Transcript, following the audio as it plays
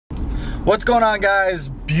What's going on, guys?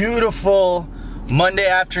 Beautiful Monday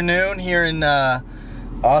afternoon here in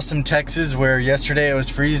awesome Texas, where yesterday it was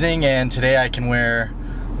freezing and today I can wear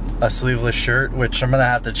a sleeveless shirt, which I'm gonna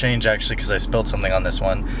have to change actually because I spilled something on this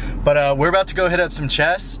one. But we're about to go hit up some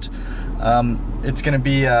chest. It's gonna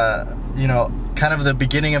be you know, kind of the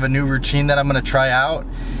beginning of a new routine that I'm gonna try out,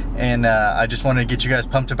 and I just wanted to get you guys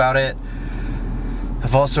pumped about it.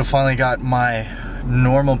 I've also finally got my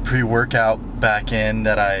normal pre-workout back in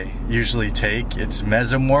that I usually take. It's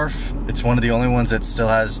Mesomorph. It's one of the only ones that still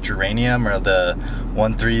has geranium or the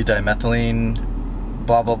 1,3-dimethylene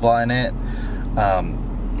blah blah blah in it.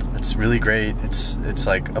 It's really great. It's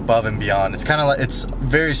like above and beyond. It's kind of like, it's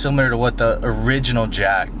very similar to what the original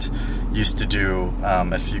Jacked used to do,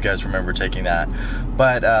 if you guys remember taking that.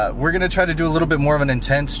 But we're gonna try to do a little bit more of an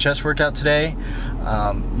intense chest workout today.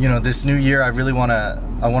 You know, this new year I really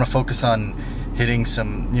wanna focus on hitting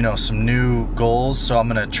some, you know, some new goals. So I'm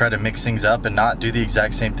gonna try to mix things up and not do the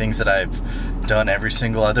exact same things that I've done every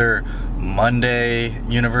single other Monday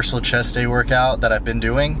Universal Chest Day workout that I've been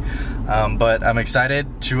doing. But I'm excited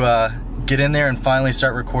to get in there and finally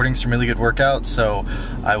start recording some really good workouts. So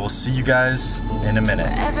I will see you guys in a minute.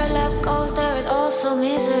 Wherever love goes, there is also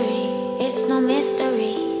misery. It's no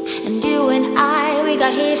mystery. And you and I, we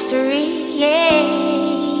got history, yeah.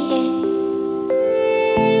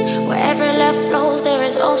 Wherever love flows, there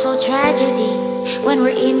is also tragedy when we're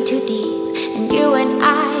in too deep. And you and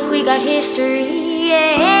I, we got history,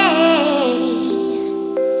 yeah.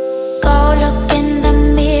 Go look in the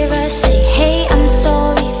mirror, say, hey, I'm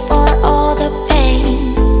sorry for all the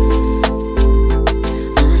pain.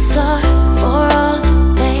 I'm sorry for all the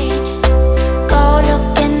pain. Go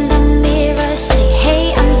look in the mirror, say,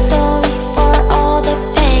 hey, I'm sorry for all the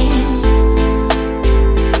pain.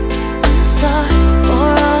 I'm sorry for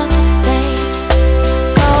all the pain.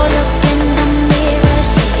 Go look in the mirror,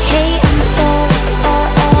 say, hey, I'm sorry for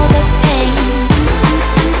all the pain.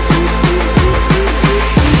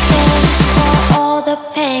 I'm sorry for all the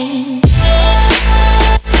pain.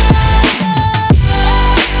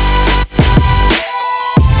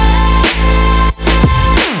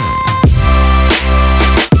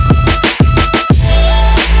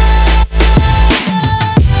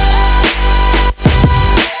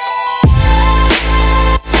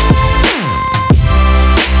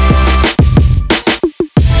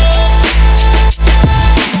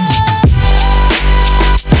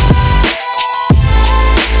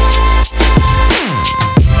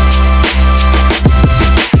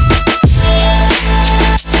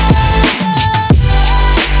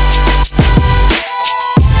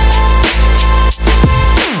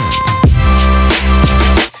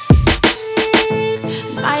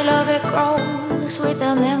 My love, it grows with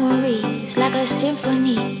the memories like a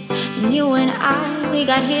symphony. And you and I, we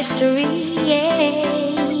got history, yeah.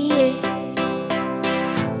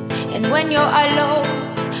 And when you're alone,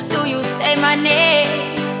 do you say my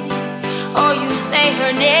name or you say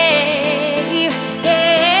her name?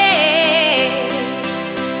 Yeah.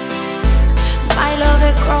 My love,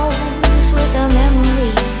 it grows with the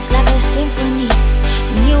memories like a symphony.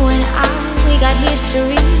 And you and I, we got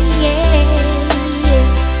history, yeah.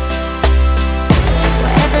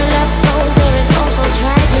 Wherever love flows, there is also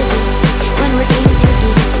tragedy when we're in too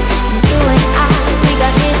deep. And you and I, we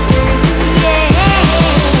got history, yeah.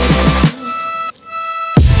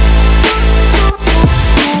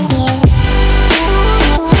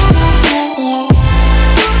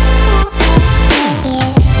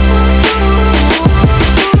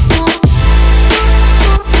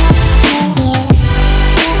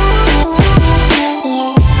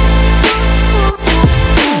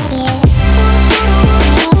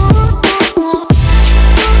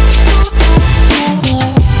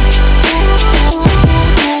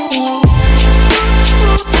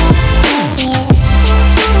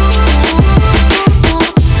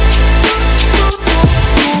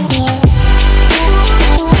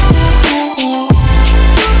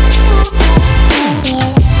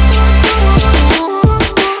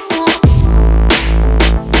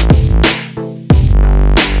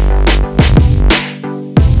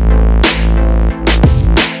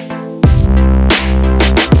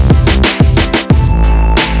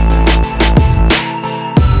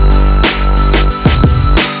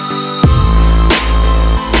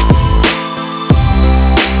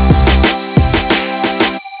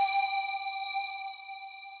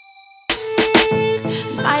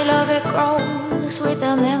 My love, it grows with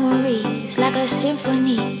the memories like a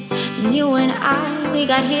symphony. And you and I, we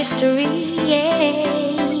got history, yeah.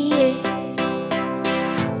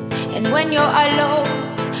 And when you're alone,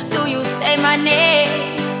 do you say my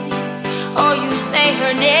name or you say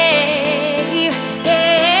her name?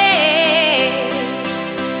 Yeah.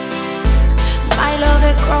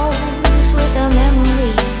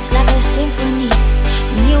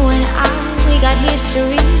 got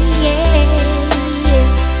history, yeah.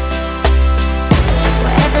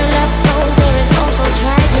 Wherever love flows, there is also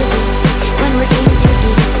tragedy. When we're in too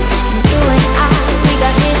deep, and you and I, we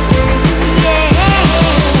got history, yeah.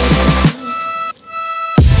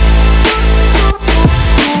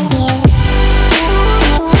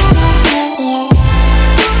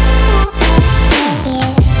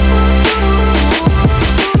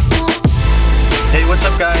 Hey, what's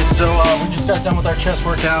up, guys? So we just got done with our chest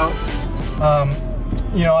workout.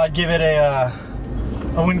 You know, I'd give it I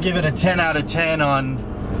wouldn't give it a 10 out of 10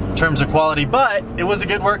 on terms of quality, but it was a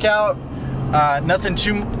good workout. Nothing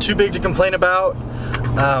too big to complain about.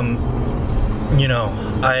 You know,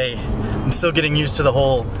 I'm still getting used to the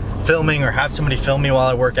whole filming or have somebody film me while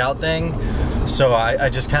I work out thing, so I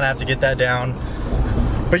just kind of have to get that down.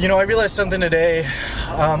 But you know, I realized something today.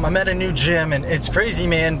 I'm at a new gym, and it's crazy,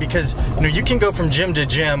 man, because you know, you can go from gym to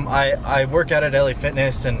gym. I work out at LA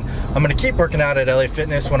Fitness, and I'm gonna keep working out at LA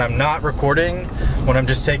Fitness when I'm not recording, when I'm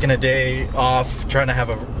just taking a day off, trying to have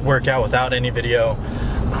a workout without any video.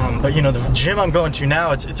 But you know, the gym I'm going to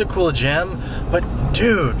now, it's a cool gym, but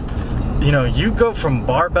dude, you know, you go from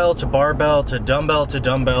barbell to barbell to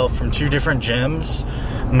dumbbell from 2 different gyms,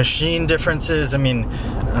 machine differences. I mean,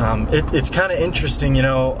 it's kind of interesting, you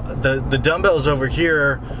know, the dumbbells over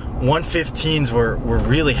here, 115s were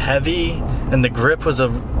really heavy, and the grip was a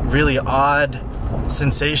really odd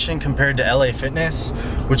sensation compared to LA Fitness,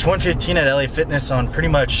 which 115 at LA Fitness on pretty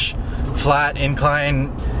much flat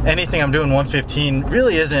incline, anything I'm doing 115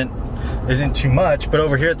 really isn't too much, but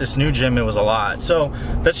over here at this new gym it was a lot. So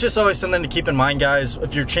that's just always something to keep in mind, guys.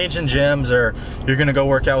 If you're changing gyms or you're gonna go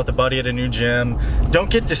work out with a buddy at a new gym, don't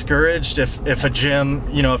get discouraged if a gym,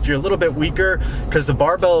 you know, if you're a little bit weaker, because the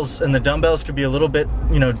barbells and the dumbbells could be a little bit,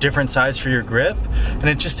 you know, different size for your grip, and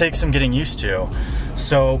it just takes some getting used to.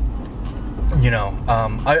 So you know,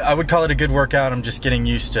 I would call it a good workout. I'm just getting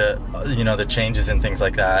used to, you know, the changes and things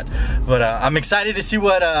like that. But I'm excited to see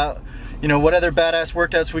what you know, what other badass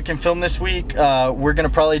workouts we can film this week. We're gonna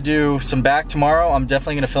probably do some back tomorrow. I'm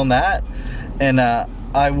definitely gonna film that, and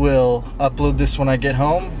I will upload this when I get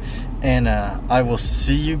home, and I will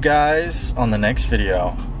see you guys on the next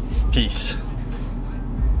video. Peace.